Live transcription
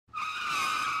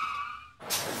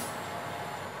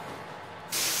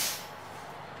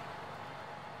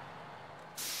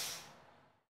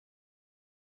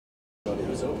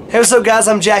Hey, what's up guys,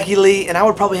 I'm Jackie Lee, and I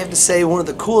would probably have to say one of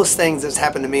the coolest things that's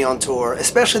happened to me on tour,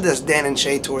 especially this Dan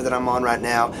Shay tour that I'm on right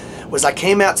now, was I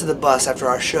came out to the bus after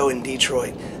our show in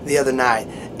Detroit the other night,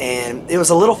 and it was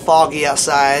a little foggy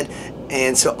outside,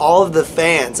 and so all of the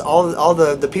fans, all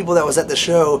the people that was at the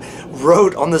show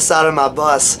wrote on the side of my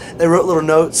bus. They wrote little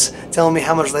notes telling me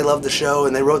how much they loved the show,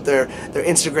 and they wrote their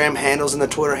Instagram handles and their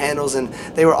Twitter handles, and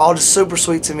they were all just super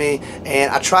sweet to me,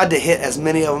 and I tried to hit as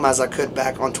many of them as I could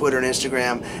back on Twitter and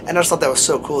Instagram, and I just thought that was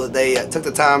so cool that they took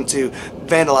the time to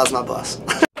vandalize my bus.